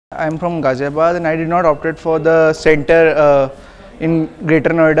I'm from Ghaziabad and I did not opted for the center in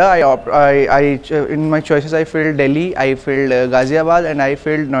Greater Noida. In my choices I filled Delhi, I filled Ghaziabad and I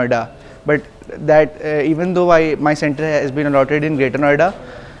filled Noida. But that even though my center has been allotted in Greater Noida,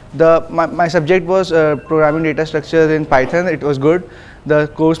 my subject was programming data structures in Python. It was good. The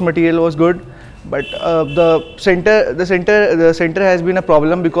course material was good. But the center has been a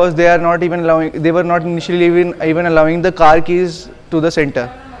problem because they were not initially even allowing the car keys to the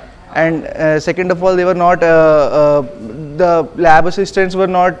center. And second of all, they were not the lab assistants were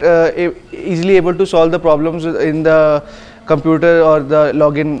not easily able to solve the problems in the computer or the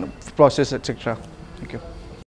login process, etc.